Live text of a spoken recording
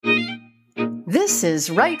This is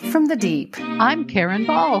Right from the Deep. I'm Karen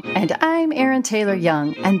Ball. And I'm Erin Taylor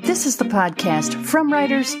Young. And this is the podcast from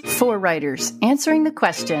writers for writers, answering the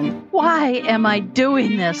question, why am I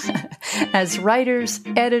doing this? As writers,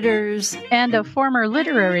 editors, and a former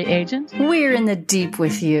literary agent, we're in the deep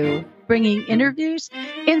with you. Bringing interviews,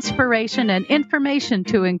 inspiration, and information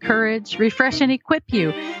to encourage, refresh, and equip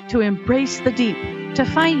you to embrace the deep, to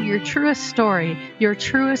find your truest story, your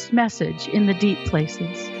truest message in the deep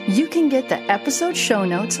places. You can get the episode show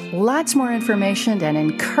notes, lots more information and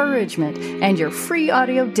encouragement, and your free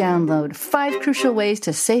audio download, 5 crucial ways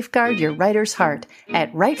to safeguard your writer's heart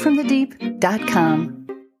at writefromthedeep.com.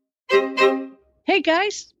 Hey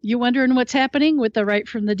guys, you wondering what's happening with the Right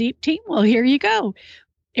from the Deep team? Well, here you go.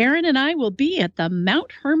 Erin and I will be at the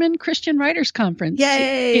Mount Hermon Christian Writers Conference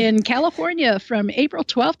in California from April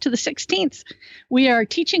 12th to the 16th. We are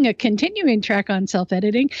teaching a continuing track on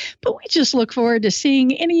self-editing, but we just look forward to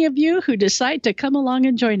seeing any of you who decide to come along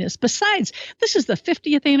and join us. Besides, this is the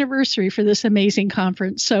 50th anniversary for this amazing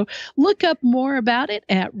conference, so look up more about it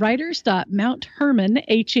at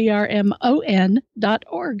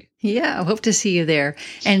writers.mounthermon.org. Yeah, I hope to see you there.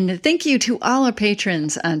 And thank you to all our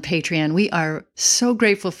patrons on Patreon. We are so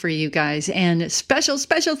grateful for you guys. And special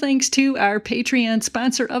thanks to our Patreon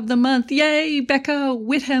sponsor of the month. Yay, Becca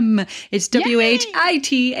Whitham. It's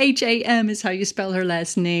Withham is how you spell her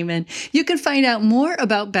last name. And you can find out more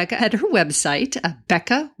about Becca at her website,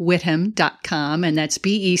 beccawhitham.com. And that's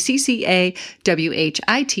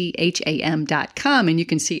BECCAWHITHAM.com. And you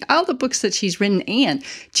can see all the books that she's written and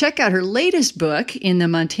check out her latest book in the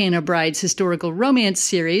Montana Bride's historical romance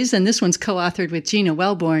series, and this one's co-authored with Gina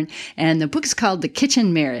Wellborn, and the book's called The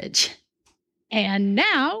Kitchen Marriage. And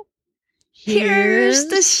now, here's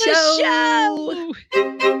the show.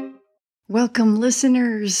 Welcome,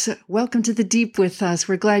 listeners. Welcome to the Deep with us.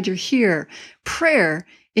 We're glad you're here. Prayer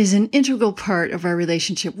is an integral part of our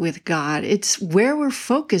relationship with God. It's where we're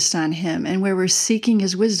focused on Him and where we're seeking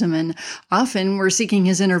His wisdom. And often we're seeking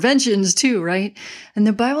His interventions too, right? And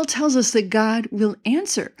the Bible tells us that God will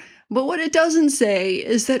answer. But what it doesn't say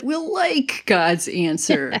is that we'll like God's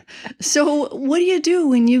answer. So what do you do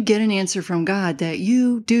when you get an answer from God that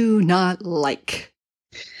you do not like?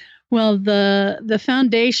 Well, the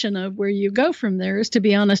foundation of where you go from there is to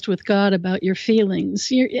be honest with God about your feelings.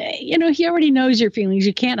 He already knows your feelings.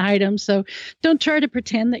 You can't hide them. So don't try to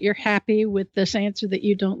pretend that you're happy with this answer that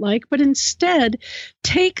you don't like, but instead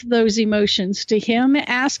take those emotions to Him,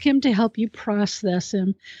 ask Him to help you process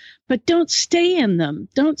them. But don't stay in them.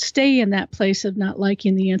 Don't stay in that place of not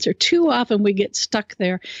liking the answer. Too often we get stuck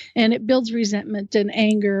there and it builds resentment and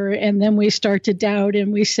anger. And then we start to doubt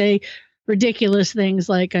and we say ridiculous things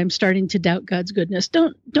like, I'm starting to doubt God's goodness.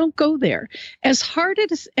 Don't go there. As hard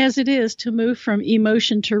as it is to move from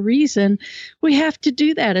emotion to reason, we have to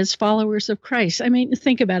do that as followers of Christ. I mean,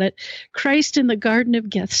 think about it. Christ in the Garden of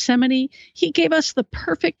Gethsemane, He gave us the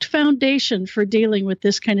perfect foundation for dealing with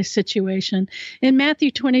this kind of situation. In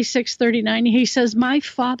Matthew 26:39, He says, "My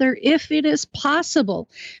Father, if it is possible,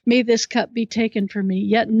 may this cup be taken from me,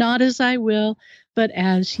 yet not as I will, but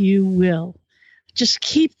as you will." Just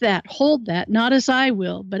keep that, hold that, not as I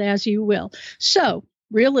will, but as you will. So,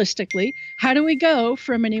 realistically, how do we go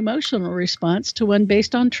from an emotional response to one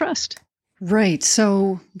based on trust? Right.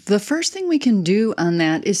 So, the first thing we can do on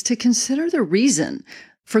that is to consider the reason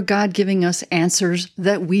for God giving us answers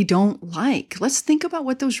that we don't like. Let's think about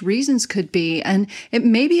what those reasons could be. And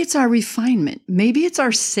maybe it's our refinement. Maybe it's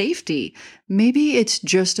our safety. Maybe it's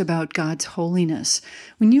just about God's holiness.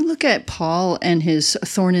 When you look at Paul and his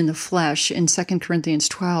thorn in the flesh in 2 Corinthians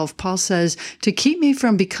 12, Paul says, "To keep me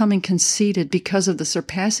from becoming conceited because of the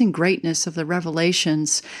surpassing greatness of the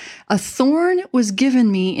revelations, a thorn was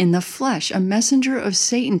given me in the flesh, a messenger of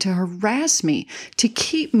Satan to harass me, to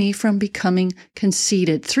keep me from becoming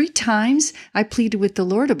conceited." 3 times I pleaded with the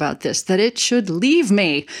Lord about this, that it should leave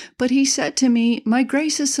me. But He said to me, "My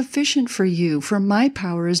grace is sufficient for you, for my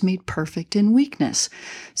power is made perfect in weakness."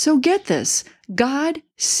 So get this, God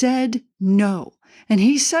said no. And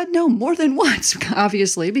He said no more than once,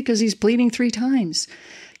 obviously, because He's pleading 3 times.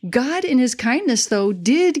 God, in His kindness, though,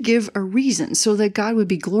 did give a reason so that God would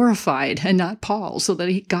be glorified and not Paul, so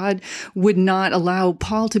that God would not allow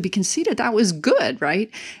Paul to be conceited. That was good,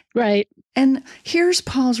 right? Right. And here's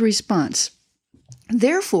Paul's response.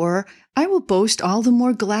 "Therefore, I will boast all the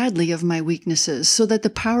more gladly of my weaknesses, so that the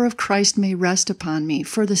power of Christ may rest upon me.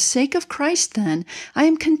 For the sake of Christ, then, I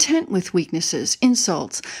am content with weaknesses,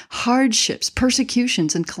 insults, hardships,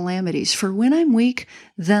 persecutions, and calamities. For when I'm weak,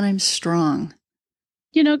 then I'm strong."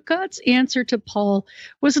 God's answer to Paul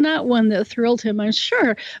was not one that thrilled him, I'm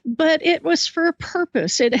sure, but it was for a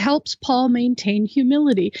purpose. It helps Paul maintain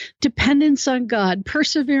humility, dependence on God,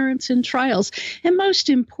 perseverance in trials, and most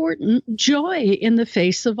important, joy in the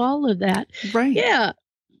face of all of that. Right. Yeah.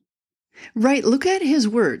 Right. Look at his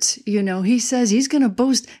words. He says he's going to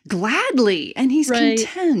boast gladly and he's Right.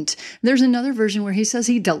 content. There's another version where he says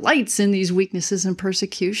he delights in these weaknesses and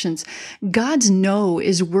persecutions. God's no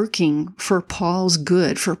is working for Paul's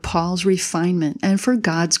good, for Paul's refinement, and for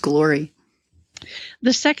God's glory.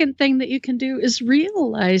 The second thing that you can do is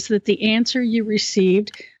realize that the answer you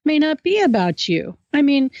received may not be about you. I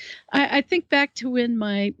mean, I think back to when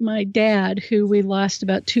my dad, who we lost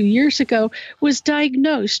about 2 years ago, was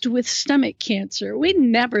diagnosed with stomach cancer. We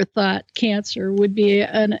never thought cancer would be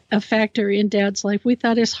a factor in Dad's life. We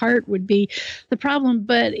thought his heart would be the problem.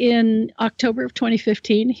 But in October of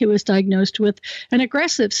 2015, he was diagnosed with an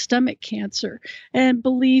aggressive stomach cancer. And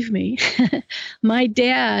believe me, my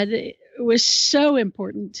dad was so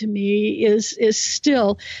important to me, is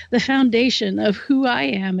still the foundation of who I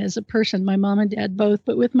am as a person. My mom and dad both,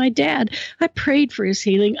 but with my dad, I prayed for his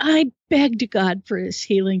healing. I begged God for his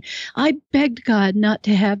healing. I begged God not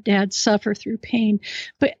to have Dad suffer through pain.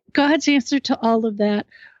 But God's answer to all of that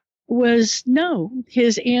was no.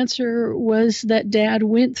 His answer was that Dad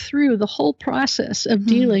went through the whole process of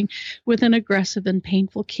dealing with an aggressive and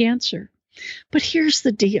painful cancer. But here's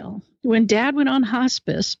the deal. When Dad went on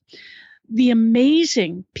hospice, the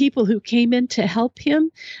amazing people who came in to help him,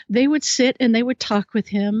 they would sit and they would talk with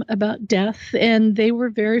him about death, and they were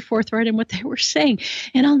very forthright in what they were saying.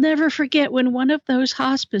 And I'll never forget when one of those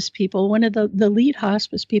hospice people, one of the lead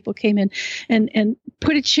hospice people, came in and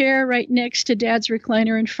put a chair right next to Dad's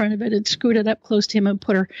recliner in front of it and scooted up close to him and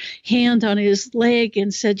put her hand on his leg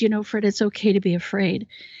and said, Fred, it's okay to be afraid.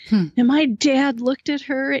 And my dad looked at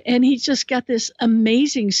her and he just got this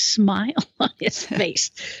amazing smile on his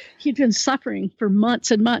face. He'd been suffering for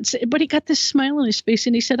months and months, but he got this smile on his face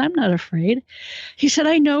and he said, I'm not afraid. He said,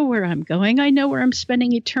 I know where I'm going. I know where I'm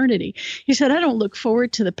spending eternity. He said, I don't look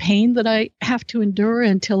forward to the pain that I have to endure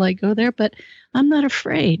until I go there, but I'm not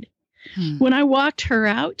afraid. When I walked her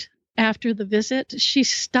out after the visit, she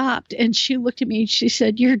stopped and she looked at me and she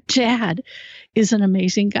said, your dad is an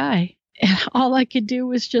amazing guy. And all I could do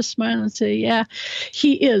was just smile and say, yeah,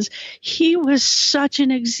 he is. He was such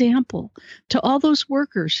an example to all those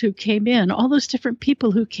workers who came in, all those different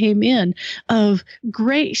people who came in, of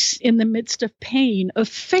grace in the midst of pain, of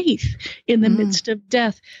faith in the midst of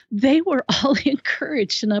death. They were all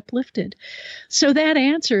encouraged and uplifted. So that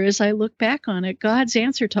answer, as I look back on it, God's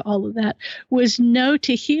answer to all of that was no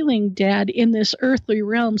to healing Dad in this earthly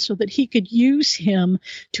realm so that he could use him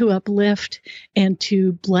to uplift and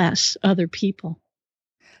to bless other people.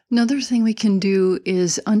 Another thing we can do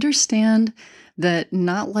is understand that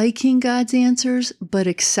not liking God's answers, but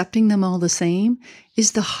accepting them all the same,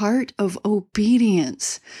 is the heart of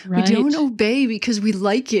obedience. Right. We don't obey because we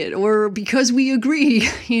like it or because we agree.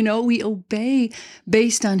 We obey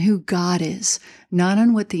based on who God is, not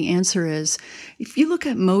on what the answer is. If you look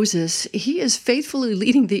at Moses, he is faithfully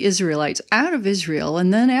leading the Israelites out of Israel.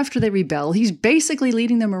 And then after they rebel, he's basically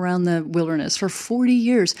leading them around the wilderness for 40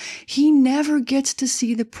 years. He never gets to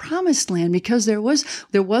see the promised land because there was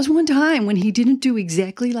one time when he didn't do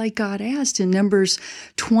exactly like God asked. In Numbers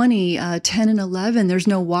 20, 10 and 11, there's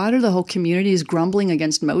no water. The whole community is grumbling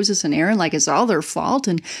against Moses and Aaron like it's all their fault.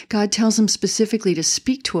 And God tells them specifically to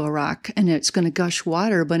speak to a rock and it's going to gush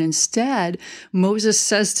water. But instead, Moses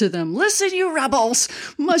says to them, listen, you rebels,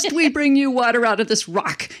 must we bring you water out of this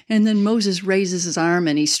rock? And then Moses raises his arm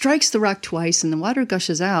and he strikes the rock twice and the water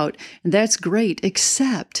gushes out. And that's great,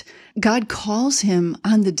 except God calls him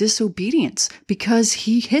on the disobedience because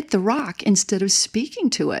he hit the rock instead of speaking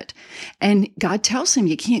to it. And God tells him,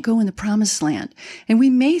 you can't go in the promised land. And we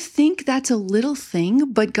may think that's a little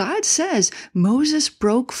thing, but God says Moses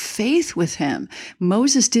broke faith with him.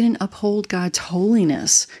 Moses didn't uphold God's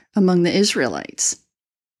holiness among the Israelites.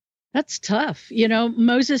 That's tough.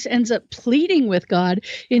 Moses ends up pleading with God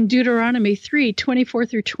in Deuteronomy 3:24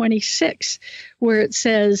 through 26, where it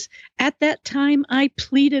says, at that time I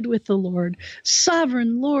pleaded with the Lord,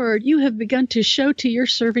 sovereign Lord, you have begun to show to your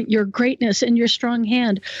servant your greatness and your strong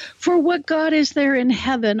hand. For what God is there in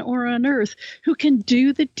heaven or on earth who can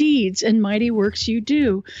do the deeds and mighty works you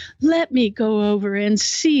do? Let me go over and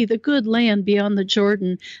see the good land beyond the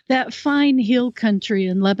Jordan, that fine hill country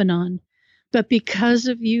in Lebanon. But because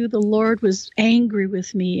of you, the Lord was angry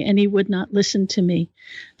with me, and he would not listen to me.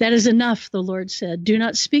 That is enough, the Lord said. Do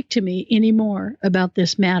not speak to me anymore about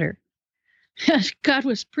this matter. God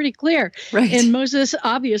was pretty clear. Right. And Moses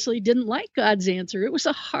obviously didn't like God's answer. It was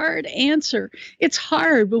a hard answer. It's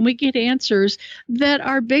hard when we get answers that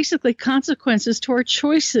are basically consequences to our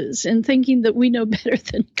choices and thinking that we know better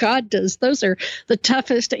than God does. Those are the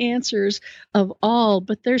toughest answers of all.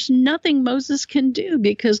 But there's nothing Moses can do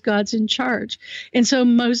because God's in charge. And so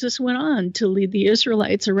Moses went on to lead the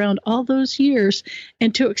Israelites around all those years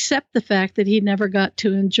and to accept the fact that he never got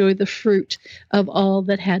to enjoy the fruit of all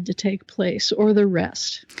that had to take place, or the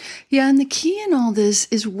rest. Yeah, and the key in all this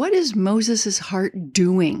is, what is Moses' heart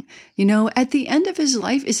doing? You know, at the end of his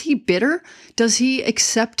life, is he bitter? Does he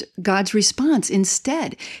accept God's response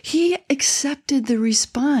instead? He accepted the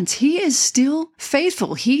response. He is still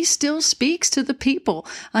faithful. He still speaks to the people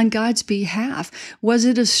on God's behalf. Was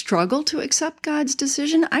it a struggle to accept God's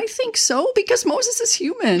decision? I think so, because Moses is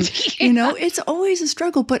human. Yeah. You know, it's always a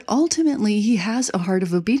struggle, but ultimately he has a heart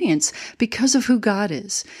of obedience because of who God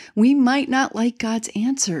is. We might not like God's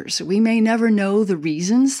answers. We may never know the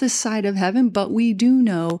reasons this side of heaven, but we do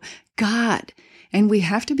know God. And we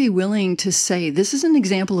have to be willing to say, this is an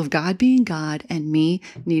example of God being God and me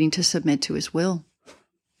needing to submit to his will.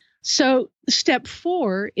 So step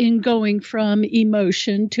 4 in going from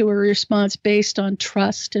emotion to a response based on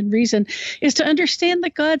trust and reason is to understand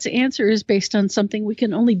that God's answer is based on something we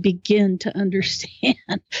can only begin to understand,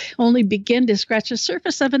 only begin to scratch the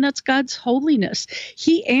surface of, and that's God's holiness.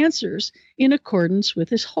 He answers in accordance with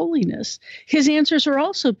his holiness. His answers are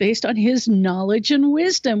also based on his knowledge and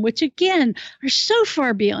wisdom, which again are so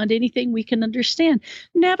far beyond anything we can understand.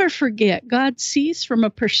 Never forget, God sees from a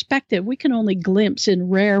perspective we can only glimpse in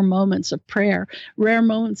rare moments of prayer, rare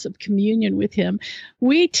moments of communion with him.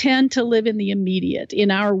 We tend to live in the immediate, in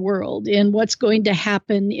our world, in what's going to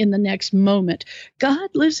happen in the next moment. God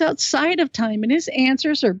lives outside of time, and his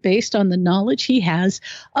answers are based on the knowledge he has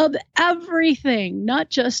of everything, not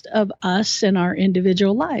just of us and our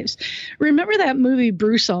individual lives. Remember that movie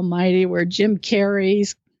Bruce Almighty, where Jim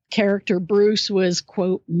Carrey's character Bruce was,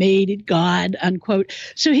 quote, made God, unquote,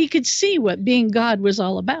 so he could see what being God was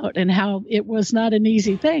all about and how it was not an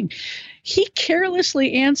easy thing. He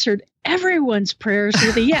carelessly answered everyone's prayers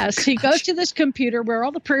with a yes. He goes to this computer where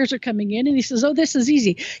all the prayers are coming in and he says, oh, this is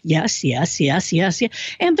easy. Yes, yes, yes, yes,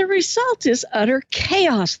 yes. And the result is utter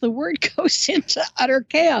chaos. The word goes into utter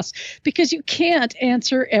chaos because you can't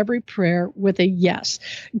answer every prayer with a yes.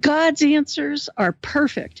 God's answers are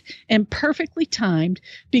perfect and perfectly timed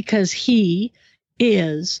because he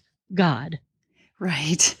is God.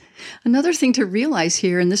 Right. Another thing to realize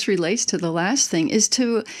here, and this relates to the last thing, is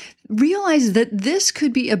to realize that this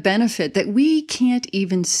could be a benefit that we can't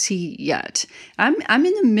even see yet. I'm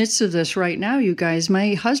in the midst of this right now, you guys.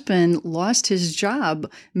 My husband lost his job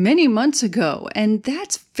many months ago, and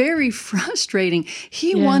that's very frustrating.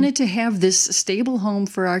 He wanted to have this stable home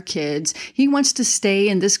for our kids. He wants to stay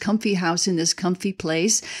in this comfy house, in this comfy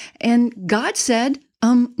place. And God said,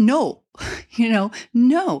 no.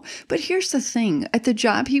 No. But here's the thing. At the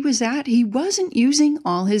job he was at, he wasn't using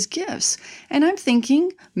all his gifts. And I'm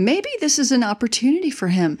thinking, maybe this is an opportunity for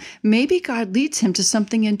him. Maybe God leads him to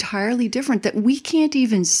something entirely different that we can't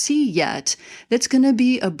even see yet. That's going to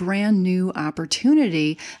be a brand new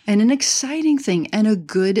opportunity and an exciting thing and a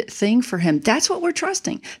good thing for him. That's what we're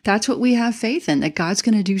trusting. That's what we have faith in, that God's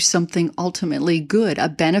going to do something ultimately good, a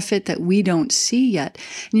benefit that we don't see yet.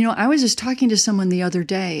 I was just talking to someone the other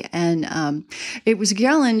day, and it was a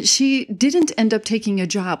gal, and she didn't end up taking a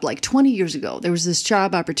job like 20 years ago. There was this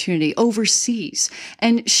job opportunity overseas,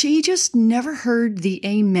 and she just never heard the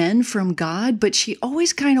amen from God, but she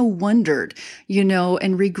always kind of wondered,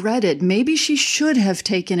 and regretted. Maybe she should have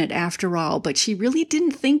taken it after all, but she really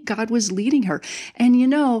didn't think God was leading her. And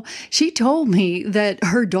she told me that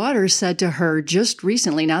her daughter said to her just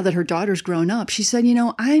recently, now that her daughter's grown up, she said,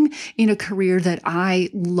 I'm in a career that I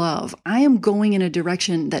love. I am going in a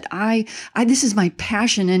direction that this is my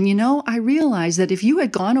passion. And, I realized that if you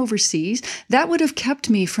had gone overseas, that would have kept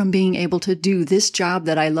me from being able to do this job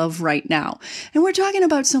that I love right now. And we're talking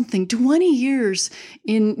about something 20 years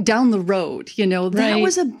down the road, that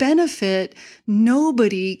was a benefit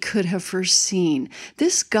nobody could have foreseen.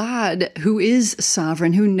 This God who is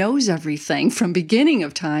sovereign, who knows everything from beginning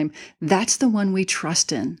of time, that's the one we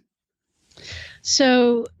trust in.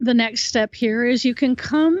 So the next step here is you can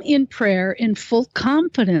come in prayer in full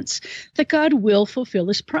confidence that God will fulfill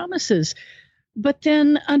his promises, but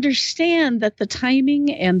then understand that the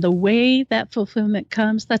timing and the way that fulfillment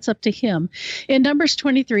comes, that's up to him. In Numbers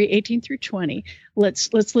 23, 18 through 20,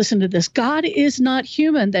 let's listen to this. God is not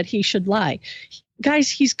human that he should lie. guys,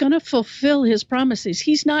 he's going to fulfill his promises.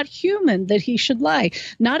 He's not human that he should lie,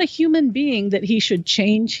 not a human being that he should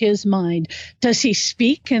change his mind. Does he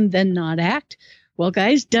speak and then not act? Well,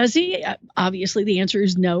 guys, does he? Obviously, the answer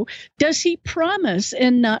is no. Does he promise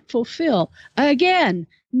and not fulfill? Again,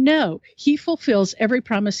 no. He fulfills every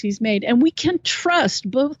promise he's made, and we can trust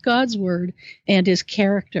both God's word and his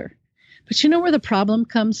character. But you know where the problem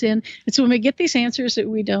comes in? It's when we get these answers that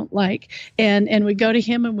we don't like, and we go to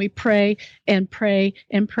him and we pray and pray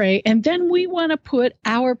and pray, and then we want to put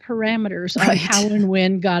our parameters on how and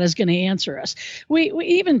when God is going to answer us. We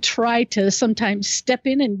even try to sometimes step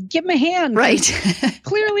in and give him a hand. Right.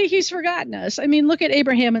 Clearly, he's forgotten us. I mean, look at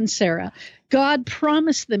Abraham and Sarah. God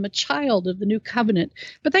promised them a child of the new covenant,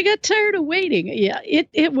 but they got tired of waiting. Yeah,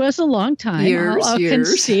 it was a long time. I'll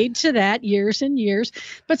concede to that, years and years.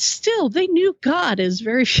 But still, they knew God as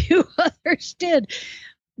very few others did.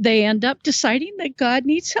 They end up deciding that God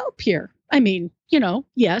needs help here. I mean,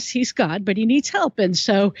 yes, he's God, but he needs help. And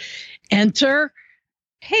so enter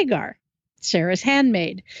Hagar, Sarah's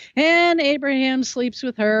handmaid. And Abraham sleeps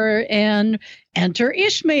with her, and enter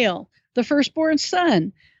Ishmael, the firstborn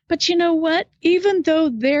son. But you know what? Even though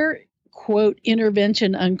their, quote,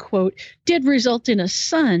 intervention, unquote, did result in a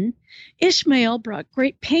son, Ishmael brought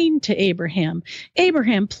great pain to Abraham.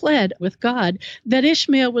 Abraham pled with God that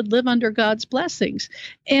Ishmael would live under God's blessings.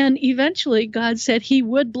 And eventually God said he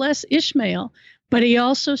would bless Ishmael. But he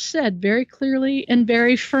also said very clearly and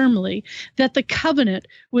very firmly that the covenant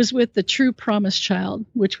was with the true promised child,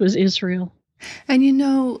 which was Israel. And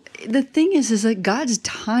the thing is that God's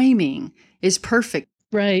timing is perfect.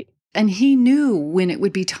 Right. And he knew when it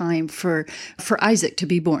would be time for Isaac to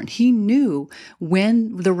be born. He knew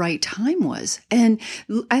when the right time was. And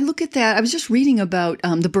I look at that. I was just reading about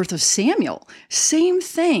the birth of Samuel. Same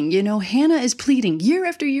thing. Hannah is pleading year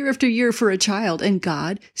after year after year for a child, and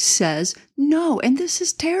God says no. And this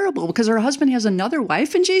is terrible because her husband has another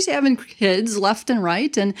wife and she's having kids left and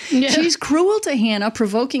right. And she's cruel to Hannah,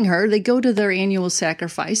 provoking her. They go to their annual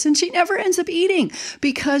sacrifice and she never ends up eating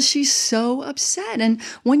because she's so upset. And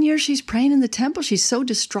one year she's praying in the temple. She's so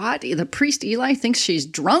distraught. The priest Eli thinks she's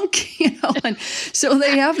drunk, and so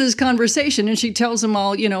they have this conversation and she tells him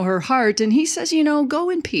all, her heart. And he says, go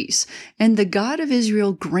in peace. And the God of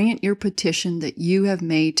Israel grant your petition that you have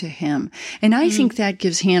made to him. And I think that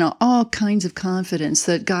gives Hannah all kinds of confidence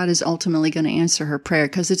that God is ultimately going to answer her prayer,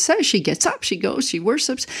 because it says she gets up, she goes, she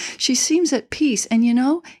worships, she seems at peace. And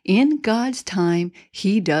in God's time,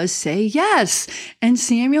 he does say yes. And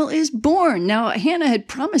Samuel is born. Now, Hannah had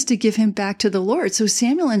promised to give him back to the Lord. So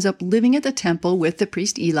Samuel ends up living at the temple with the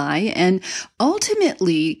priest Eli. And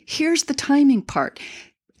ultimately, here's the timing part.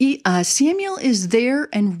 Samuel is there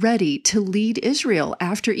and ready to lead Israel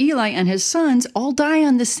after Eli and his sons all die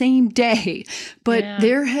on the same day. But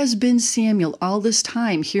there has been Samuel all this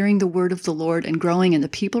time hearing the word of the Lord and growing, and the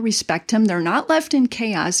people respect him. They're not left in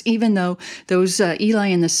chaos, even though those Eli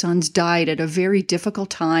and the sons died at a very difficult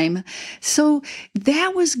time. So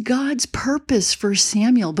that was God's purpose for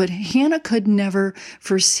Samuel, but Hannah could never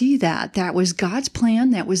foresee that. That was God's plan.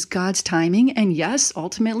 That was God's timing. And yes,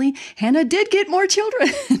 ultimately, Hannah did get more children.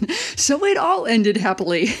 So it all ended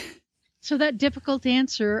happily. So that difficult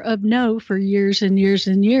answer of no for years and years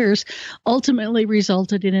and years ultimately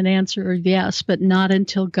resulted in an answer of yes, but not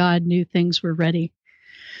until God knew things were ready.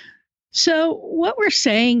 So what we're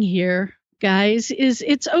saying here, guys, is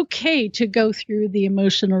it's okay to go through the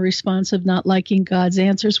emotional response of not liking God's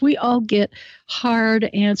answers. We all get hard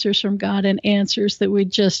answers from God, and answers that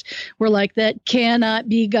we're like, that cannot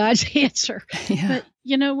be God's answer. Yeah. But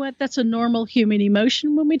you know what? That's a normal human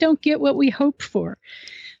emotion when we don't get what we hope for.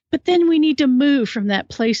 But then we need to move from that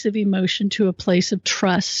place of emotion to a place of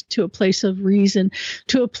trust, to a place of reason,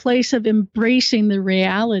 to a place of embracing the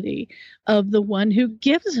reality of the one who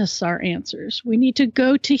gives us our answers. We need to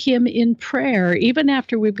go to him in prayer, even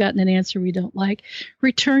after we've gotten an answer we don't like.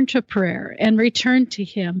 Return to prayer and return to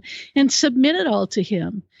him and submit it all to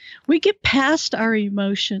him. We get past our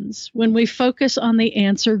emotions when we focus on the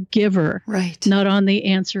answer giver, right, not on the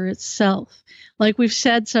answer itself. Like we've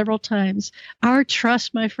said several times, our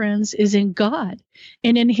trust, my friends, is in God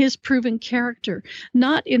and in his proven character,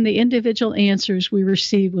 not in the individual answers we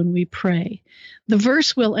receive when we pray. The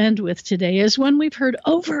verse we'll end with today is one we've heard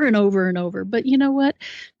over and over and over, but you know what?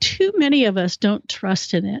 Too many of us don't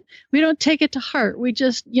trust in it. We don't take it to heart. We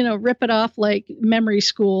just, rip it off like memory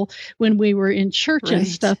school when we were in church and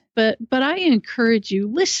stuff. But I encourage you,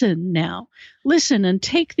 listen now. Listen and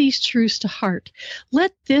take these truths to heart.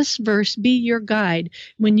 Let this verse be your guide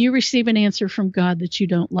when you receive an answer from God that you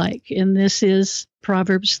don't like. And this is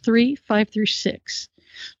Proverbs 3:5-6.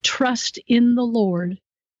 Trust in the Lord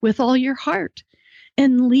with all your heart.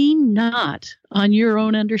 and lean not on your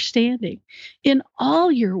own understanding. In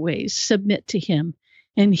all your ways, submit to him,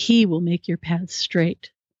 and he will make your paths straight.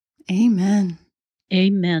 Amen.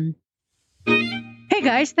 Amen. Hey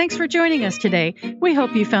guys, thanks for joining us today. We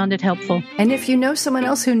hope you found it helpful. And if you know someone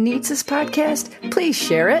else who needs this podcast, please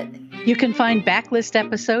share it. You can find backlist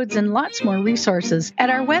episodes and lots more resources at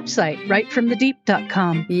our website,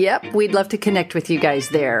 rightfromthedeep.com. Yep, we'd love to connect with you guys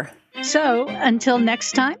there. So, until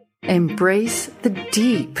next time, embrace the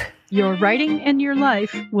deep. Your writing and your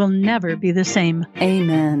life will never be the same.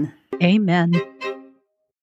 Amen. Amen.